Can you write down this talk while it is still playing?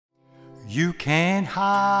You can't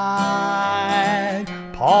hide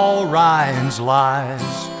Paul Ryan's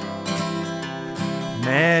lies.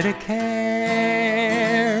 Medicare,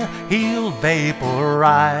 he'll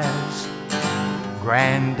vaporize.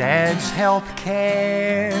 Granddad's health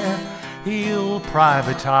care, he'll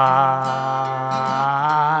privatize.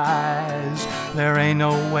 There ain't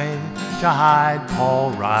no way to hide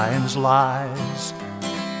Paul Ryan's lies.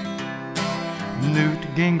 Newt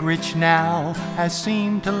Gingrich now has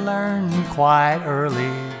seemed to learn quite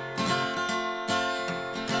early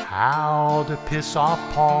how to piss off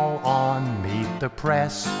Paul on Meet the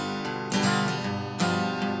Press.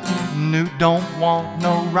 Newt don't want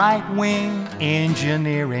no right-wing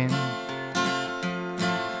engineering.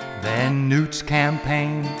 Then Newt's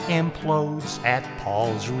campaign implodes at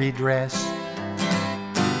Paul's redress.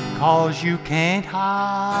 'Cause you can't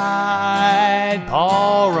hide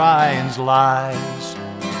Paul Ryan's lies.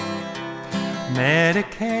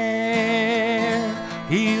 Medicare,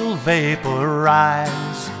 he'll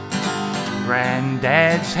vaporize.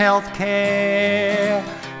 Granddad's health care,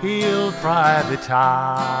 he'll privatize.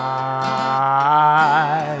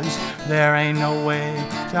 There ain't no way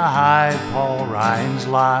to hide Paul Ryan's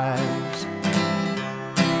lies.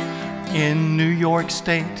 In New York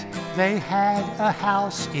State, they had a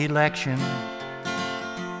House election.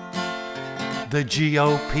 The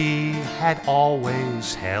GOP had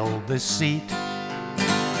always held the seat,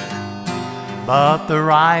 but the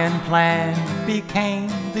Ryan plan became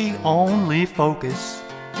the only focus,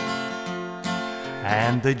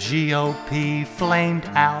 and the GOP flamed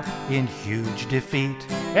out in huge defeat.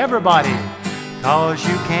 Everybody, 'cause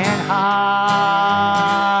you can't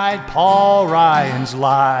hide Paul Ryan's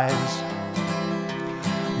lies.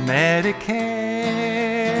 Medicare,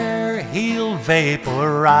 he'll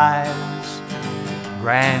vaporize.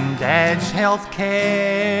 Granddad's health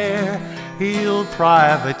care, he'll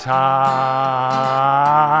privatize.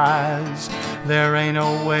 There ain't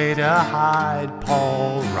no way to hide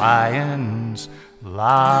Paul Ryan's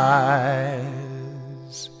lies.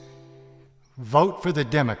 Vote for the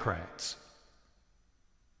Democrats.